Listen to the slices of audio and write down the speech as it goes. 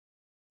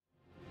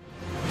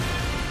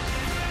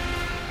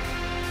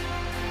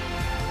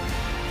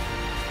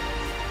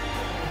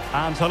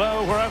And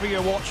hello, wherever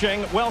you're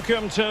watching,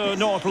 welcome to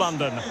North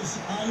London.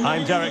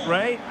 I'm Derek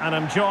Ray, and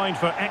I'm joined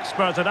for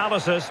expert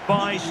analysis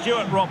by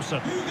Stuart Robson.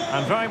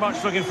 I'm very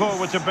much looking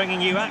forward to bringing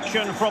you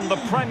action from the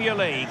Premier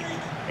League.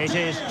 It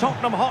is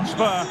Tottenham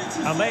Hotspur,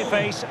 and they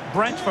face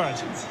Brentford.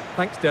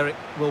 Thanks, Derek.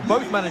 Well,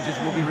 both managers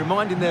will be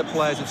reminding their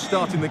players of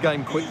starting the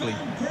game quickly,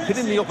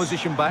 hitting the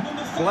opposition back,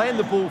 playing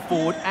the ball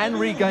forward and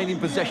regaining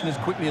possession as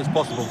quickly as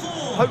possible.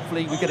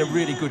 Hopefully, we get a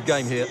really good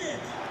game here.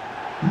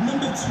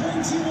 Number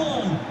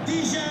 21,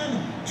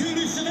 Dejan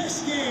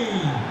Kulusevski.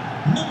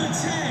 Number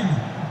 10,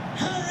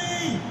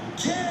 Harry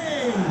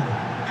Kane.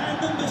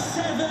 And number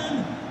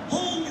 7,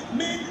 Hong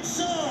Min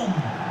Son.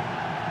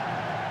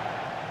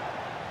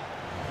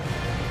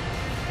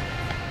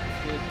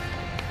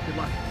 Good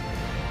luck.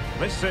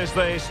 This is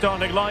the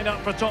starting lineup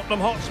for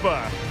Tottenham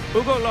Hotspur.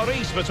 Hugo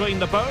Lloris between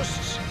the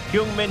posts.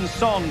 Hong Min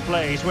Son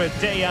plays with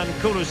Dejan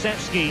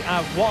Kulusevski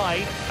out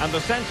wide. And the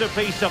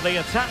centrepiece of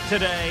the attack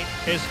today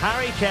is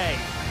Harry Kane.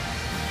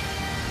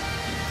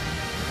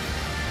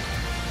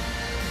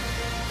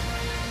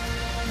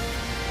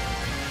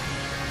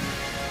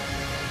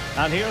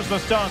 And here's the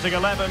starting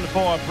 11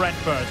 for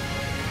Brentford.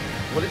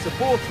 Well, it's a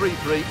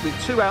 4-3-3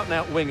 with two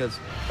out-and-out wingers,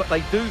 but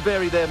they do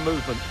vary their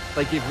movement.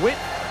 They give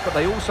width, but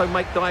they also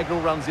make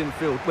diagonal runs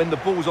infield when the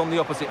ball's on the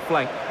opposite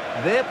flank.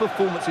 Their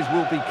performances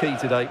will be key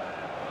today.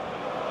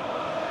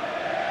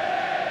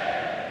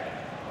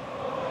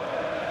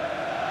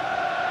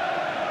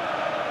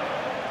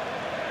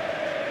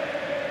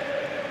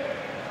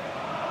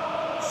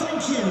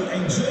 Thank you.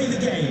 Enjoy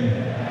the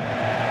game.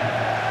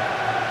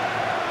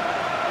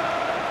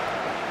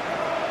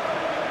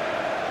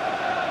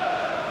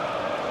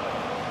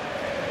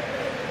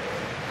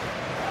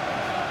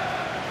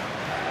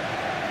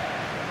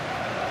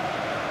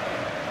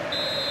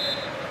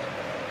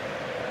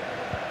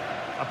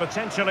 A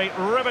potentially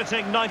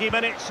riveting 90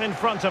 minutes in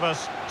front of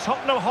us.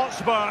 Tottenham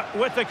Hotspur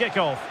with the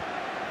kickoff.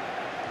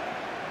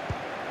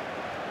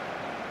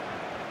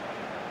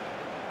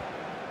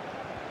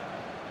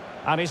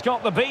 And he's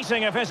got the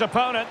beating of his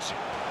opponent.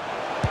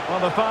 Well,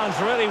 the fans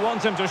really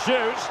want him to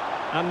shoot.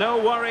 And no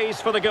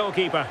worries for the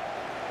goalkeeper.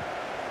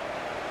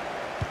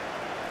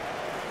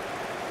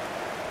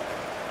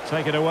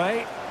 Take it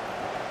away.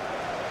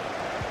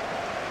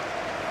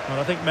 Well,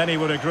 I think many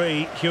would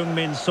agree, Hong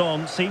Min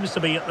Son seems to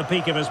be at the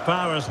peak of his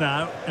powers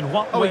now. In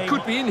what way? Oh, he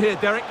could be in here,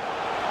 Derek.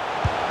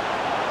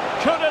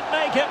 Couldn't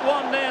make it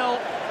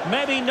 1-0.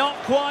 Maybe not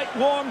quite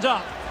warmed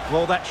up.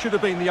 Well, that should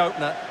have been the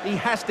opener. He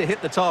has to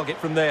hit the target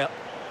from there.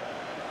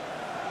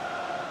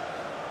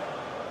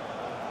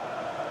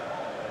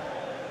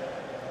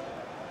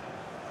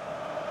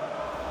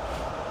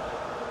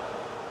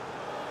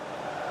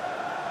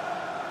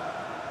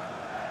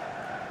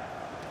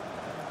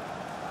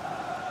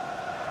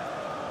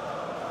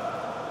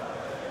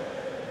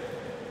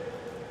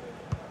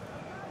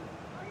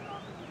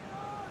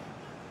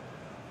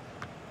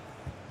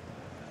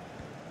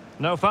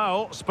 No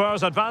foul,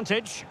 Spurs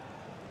advantage.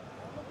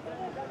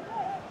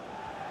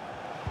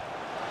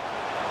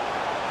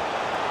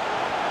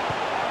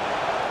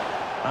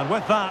 And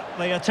with that,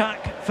 the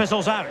attack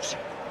fizzles out.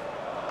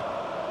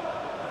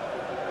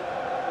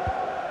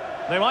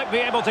 They might be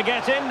able to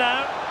get in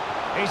now.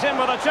 He's in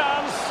with a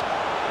chance.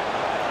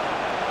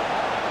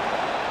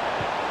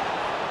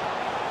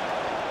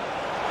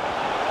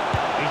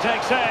 He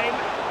takes aim.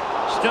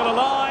 Still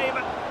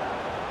alive.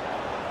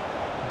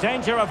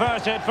 Danger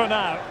averted for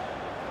now.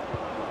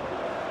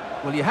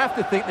 Well, you have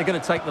to think they're going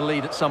to take the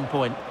lead at some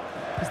point,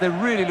 because they're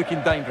really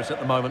looking dangerous at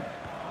the moment.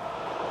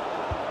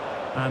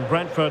 And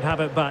Brentford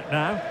have it back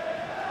now.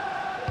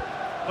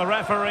 The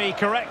referee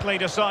correctly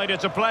decided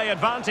to play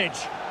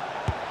advantage.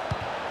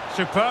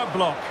 Superb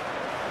block.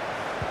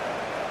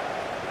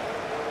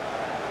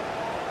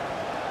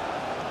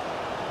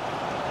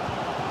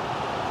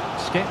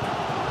 Skip.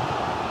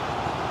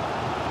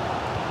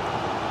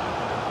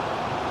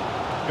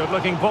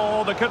 Good-looking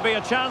ball. There could be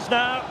a chance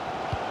now.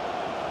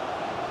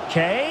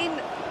 Kane.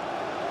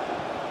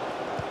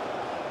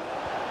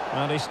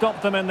 And he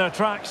stopped them in their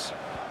tracks.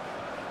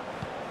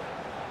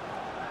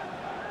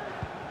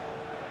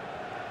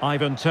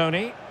 Ivan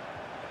Toney.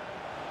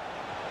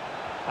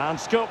 And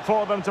scope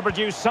for them to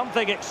produce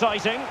something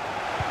exciting.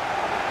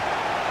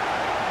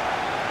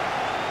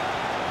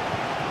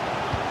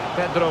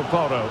 Pedro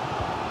Porro.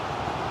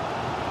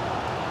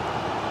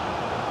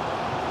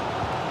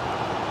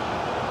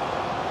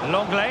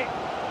 Longley.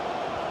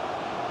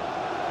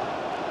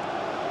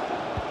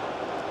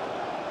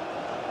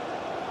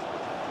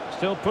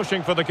 Still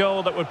pushing for the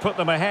goal that would put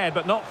them ahead,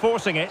 but not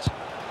forcing it.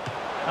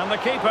 And the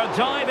keeper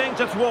diving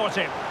to thwart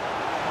him.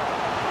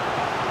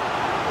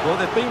 Well,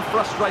 they've been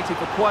frustrated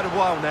for quite a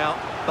while now,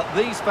 but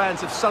these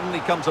fans have suddenly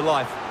come to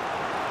life.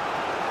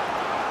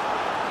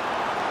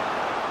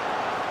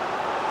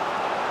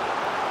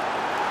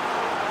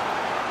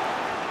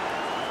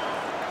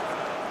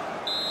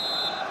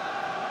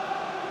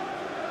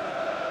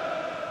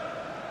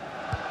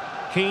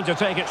 Keen to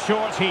take it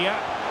short here.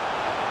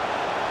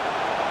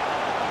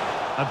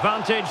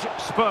 Advantage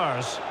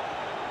Spurs.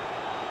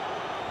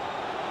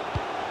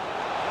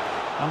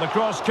 And the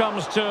cross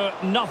comes to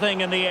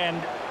nothing in the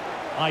end.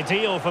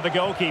 Ideal for the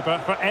goalkeeper,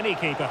 for any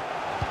keeper.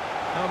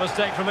 No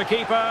mistake from the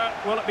keeper.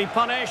 Will it be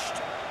punished?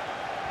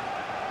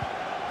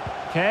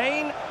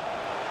 Kane.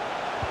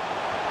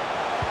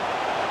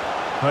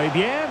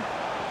 Højbjerg.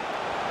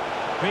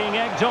 Being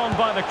egged on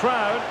by the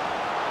crowd.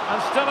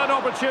 And still an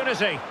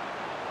opportunity.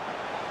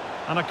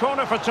 And a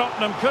corner for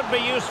Tottenham could be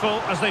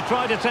useful as they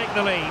try to take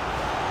the lead.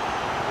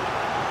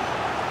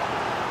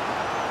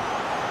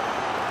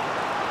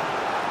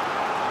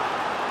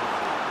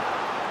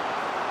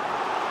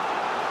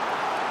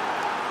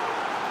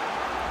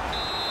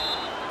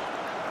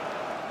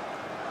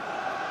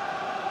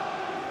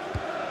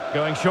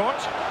 Going short.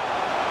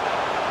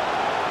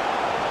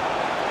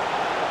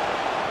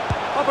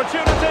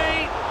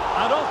 Opportunity.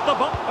 And off the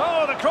ball.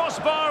 Oh, the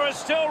crossbar is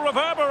still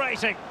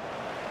reverberating.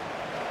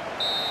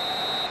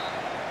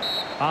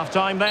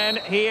 Half-time then,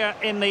 here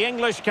in the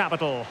English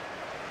capital.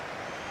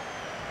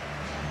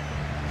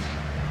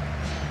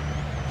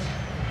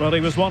 Well, he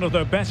was one of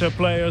their better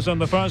players in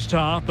the first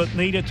half, but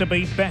needed to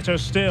be better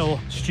still.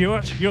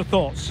 Stuart, your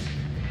thoughts?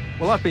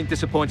 Well, I've been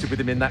disappointed with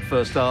him in that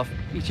first half.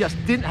 He just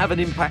didn't have an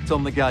impact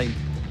on the game.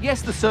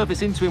 Yes, the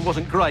service into him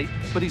wasn't great,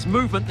 but his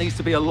movement needs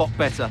to be a lot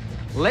better.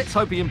 Let's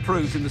hope he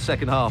improves in the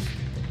second half.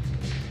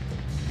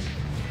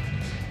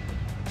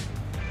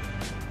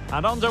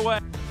 And underway.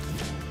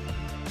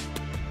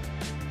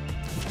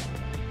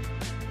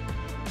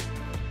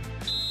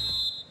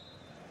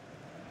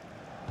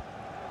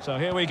 So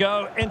here we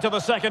go into the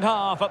second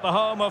half at the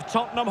home of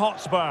Tottenham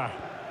Hotspur.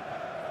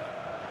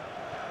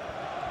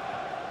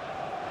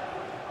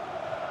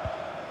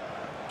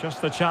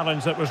 Just the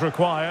challenge that was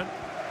required.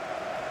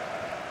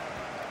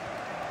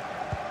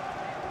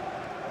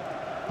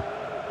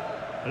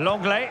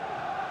 Longley.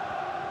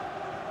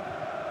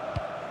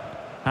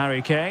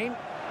 Harry Kane.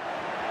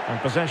 And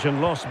possession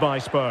lost by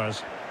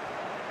Spurs.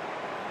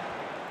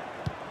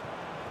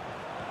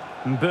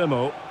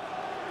 Mbeumo.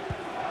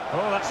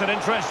 Oh, that's an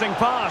interesting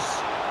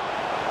pass.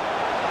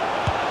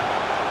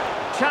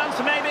 Chance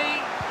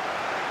maybe.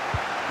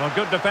 Well,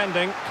 good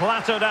defending,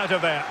 clattered out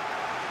of there.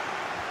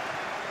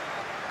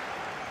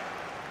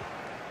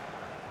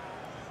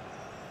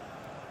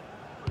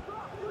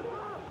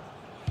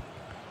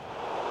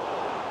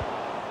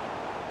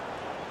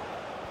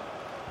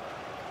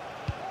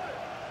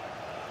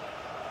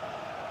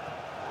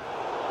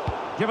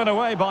 Given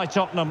away by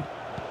Tottenham.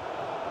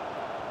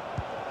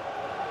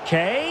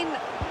 Kane.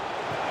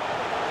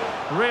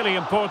 Really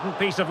important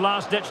piece of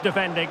last-ditch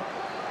defending.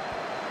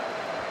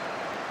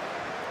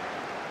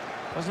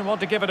 Doesn't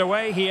want to give it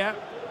away here.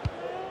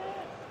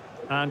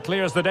 And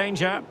clears the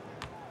danger.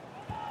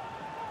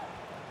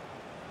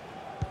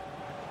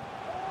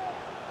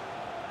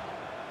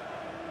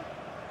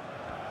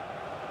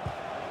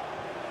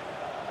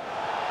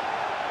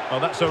 Well,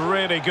 that's a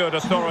really good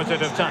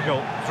authoritative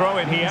tackle. Throw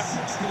in here.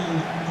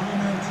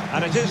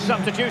 And it is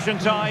substitution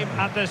time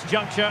at this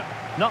juncture.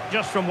 Not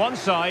just from one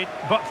side,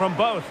 but from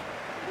both.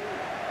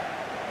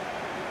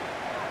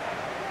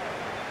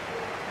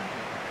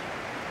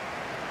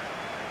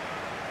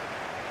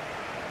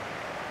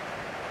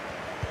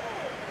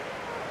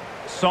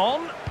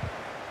 Son.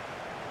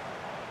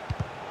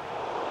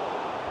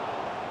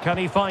 Can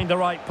he find the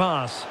right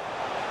pass?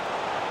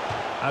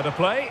 Out of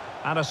play,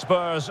 and a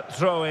Spurs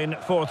throw-in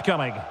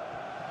forthcoming.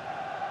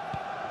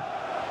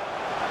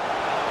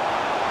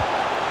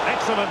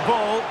 Excellent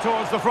ball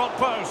towards the front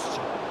post.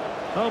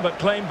 Oh, but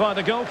claimed by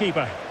the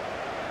goalkeeper.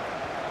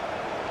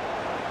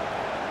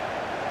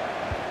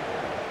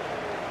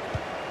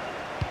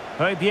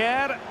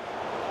 Højbjerg.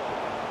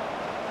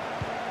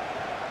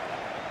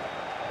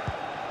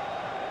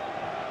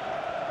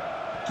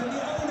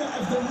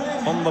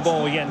 On the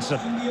ball, Jensen.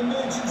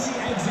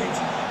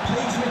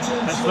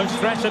 This looks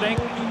threatening.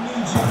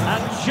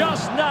 And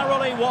just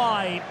narrowly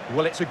wide.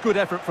 Well, it's a good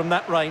effort from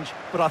that range,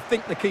 but I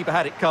think the keeper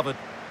had it covered.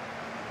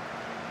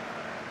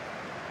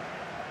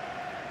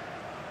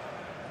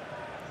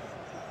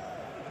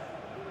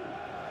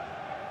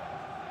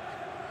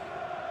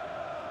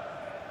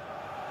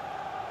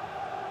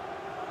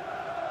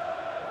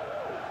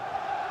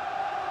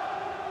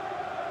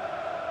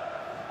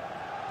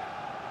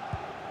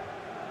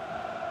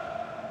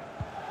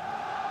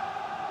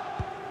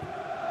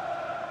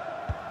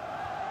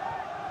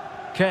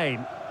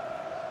 Kane.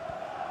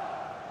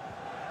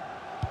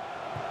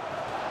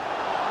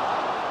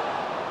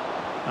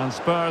 And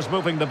Spurs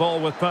moving the ball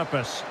with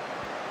purpose.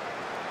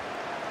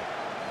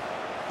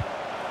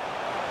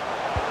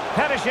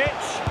 Perisic.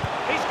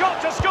 He's got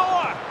to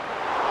score.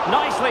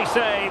 Nicely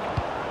saved.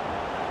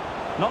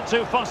 Not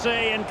too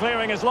fussy in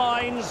clearing his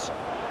lines.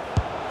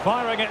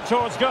 Firing it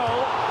towards goal.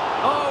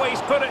 Oh,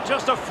 he's put it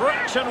just a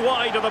fraction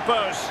wide of the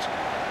post.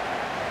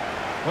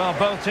 Well,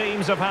 both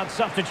teams have had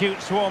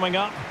substitutes warming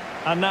up.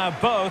 And now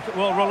both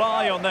will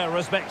rely on their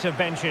respective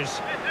benches.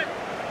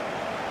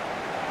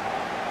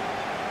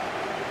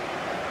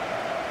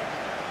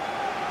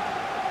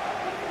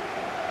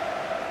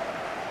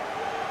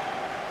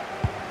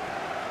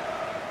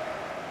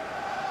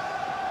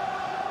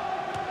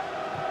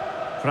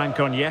 Frank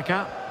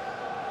Onyeka.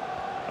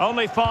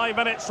 Only 5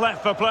 minutes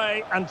left for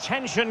play and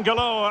tension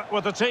galore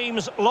with the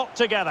teams locked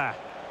together.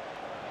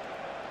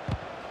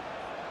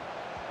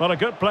 Well, a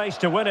good place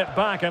to win it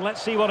back, and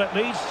let's see what it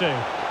leads to.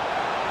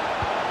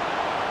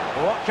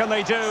 What can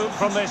they do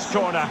from this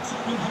corner?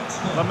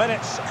 The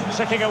minutes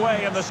ticking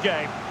away in this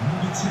game.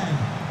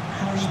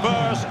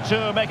 Spurs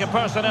to make a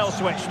personnel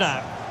switch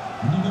now.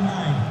 Number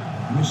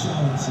 9,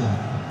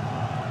 Richarlison.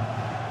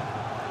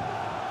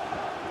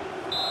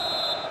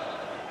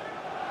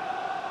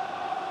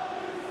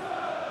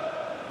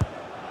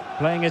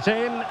 Playing it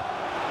in.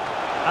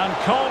 And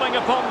calling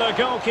upon the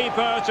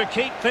goalkeeper to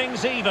keep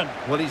things even.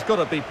 Well, he's got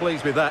to be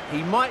pleased with that.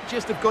 He might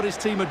just have got his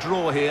team a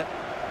draw here.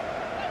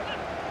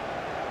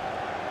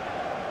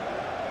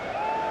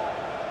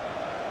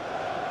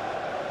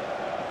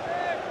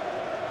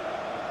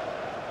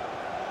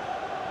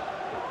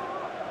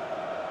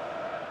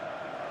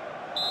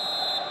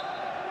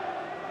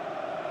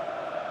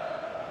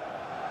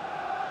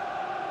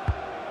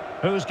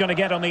 Who's going to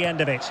get on the end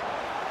of it?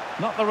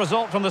 Not the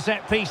result from the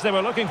set piece they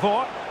were looking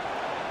for.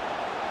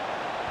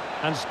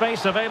 And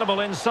space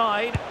available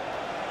inside.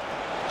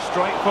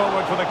 Straight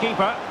forward for the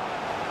keeper.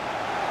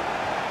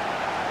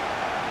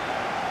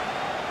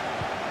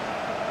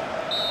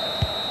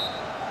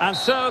 And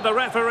so the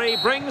referee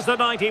brings the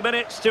 90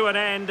 minutes to an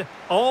end.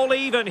 All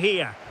even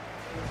here.